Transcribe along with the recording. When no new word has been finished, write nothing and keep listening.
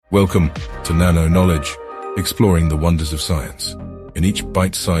Welcome to Nano Knowledge, exploring the wonders of science. In each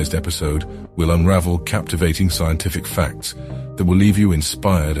bite-sized episode, we'll unravel captivating scientific facts that will leave you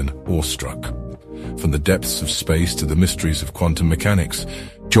inspired and awestruck. From the depths of space to the mysteries of quantum mechanics,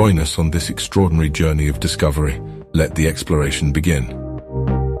 join us on this extraordinary journey of discovery. Let the exploration begin.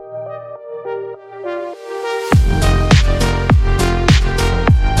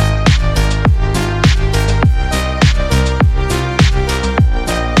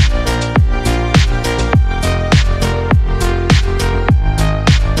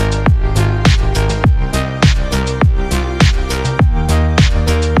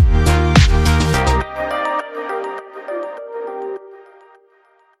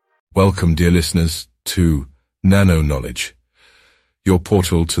 Welcome, dear listeners, to Nano Knowledge, your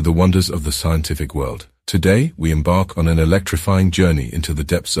portal to the wonders of the scientific world. Today, we embark on an electrifying journey into the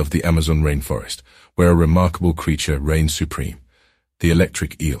depths of the Amazon rainforest, where a remarkable creature reigns supreme, the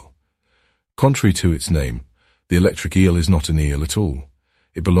electric eel. Contrary to its name, the electric eel is not an eel at all.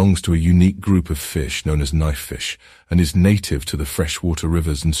 It belongs to a unique group of fish known as knifefish and is native to the freshwater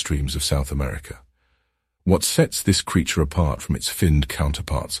rivers and streams of South America. What sets this creature apart from its finned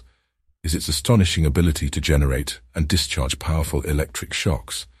counterparts is its astonishing ability to generate and discharge powerful electric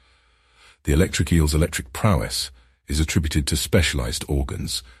shocks. The electric eel's electric prowess is attributed to specialized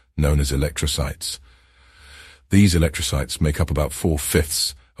organs known as electrocytes. These electrocytes make up about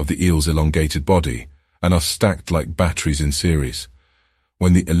 4/5 of the eel's elongated body and are stacked like batteries in series.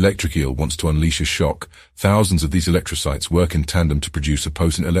 When the electric eel wants to unleash a shock, thousands of these electrocytes work in tandem to produce a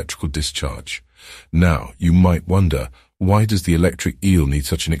potent electrical discharge. Now, you might wonder, why does the electric eel need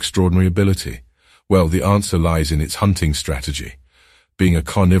such an extraordinary ability? Well, the answer lies in its hunting strategy. Being a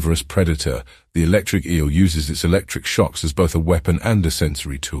carnivorous predator, the electric eel uses its electric shocks as both a weapon and a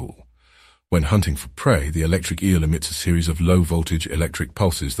sensory tool. When hunting for prey, the electric eel emits a series of low-voltage electric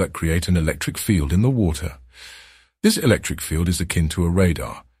pulses that create an electric field in the water. This electric field is akin to a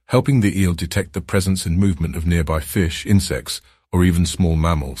radar, helping the eel detect the presence and movement of nearby fish, insects, or even small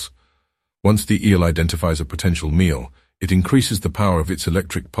mammals. Once the eel identifies a potential meal, it increases the power of its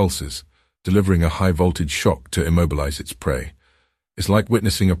electric pulses, delivering a high-voltage shock to immobilize its prey. It's like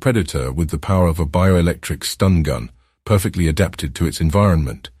witnessing a predator with the power of a bioelectric stun gun, perfectly adapted to its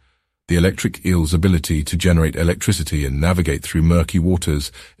environment. The electric eel's ability to generate electricity and navigate through murky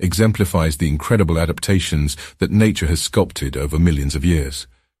waters exemplifies the incredible adaptations that nature has sculpted over millions of years.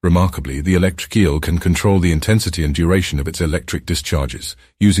 Remarkably, the electric eel can control the intensity and duration of its electric discharges,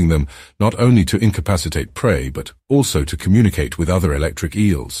 using them not only to incapacitate prey, but also to communicate with other electric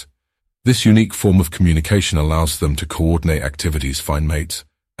eels. This unique form of communication allows them to coordinate activities, find mates,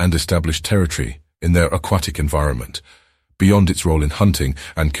 and establish territory in their aquatic environment. Beyond its role in hunting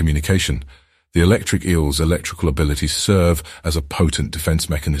and communication, the electric eel's electrical abilities serve as a potent defense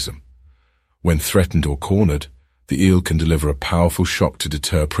mechanism. When threatened or cornered, the eel can deliver a powerful shock to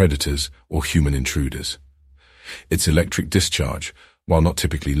deter predators or human intruders. Its electric discharge, while not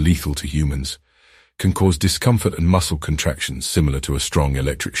typically lethal to humans, can cause discomfort and muscle contractions similar to a strong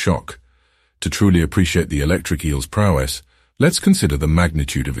electric shock. To truly appreciate the electric eel's prowess, let's consider the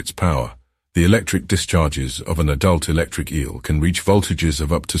magnitude of its power. The electric discharges of an adult electric eel can reach voltages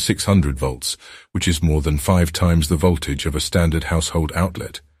of up to 600 volts, which is more than 5 times the voltage of a standard household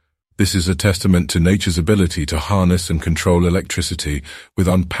outlet. This is a testament to nature's ability to harness and control electricity with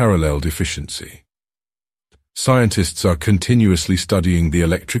unparalleled efficiency. Scientists are continuously studying the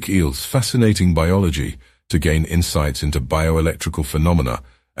electric eel's fascinating biology to gain insights into bioelectrical phenomena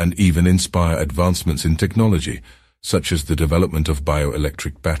and even inspire advancements in technology, such as the development of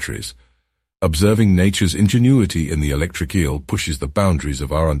bioelectric batteries. Observing nature's ingenuity in the electric eel pushes the boundaries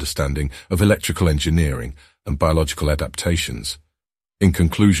of our understanding of electrical engineering and biological adaptations. In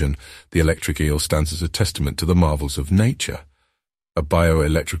conclusion, the electric eel stands as a testament to the marvels of nature, a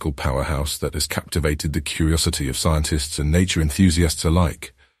bioelectrical powerhouse that has captivated the curiosity of scientists and nature enthusiasts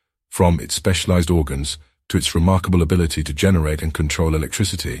alike. From its specialized organs to its remarkable ability to generate and control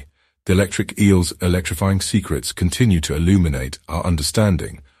electricity, the electric eel's electrifying secrets continue to illuminate our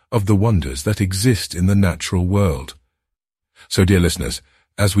understanding of the wonders that exist in the natural world. So, dear listeners,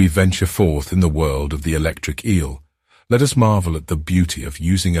 as we venture forth in the world of the electric eel, let us marvel at the beauty of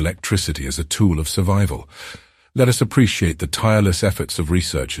using electricity as a tool of survival. Let us appreciate the tireless efforts of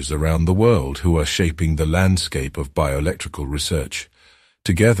researchers around the world who are shaping the landscape of bioelectrical research.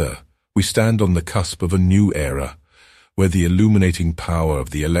 Together, we stand on the cusp of a new era, where the illuminating power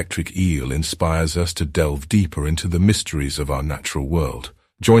of the electric eel inspires us to delve deeper into the mysteries of our natural world.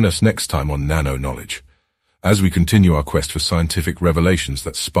 Join us next time on Nano Knowledge, as we continue our quest for scientific revelations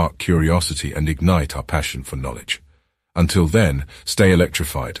that spark curiosity and ignite our passion for knowledge. Until then, stay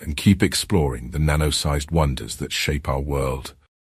electrified and keep exploring the nano-sized wonders that shape our world.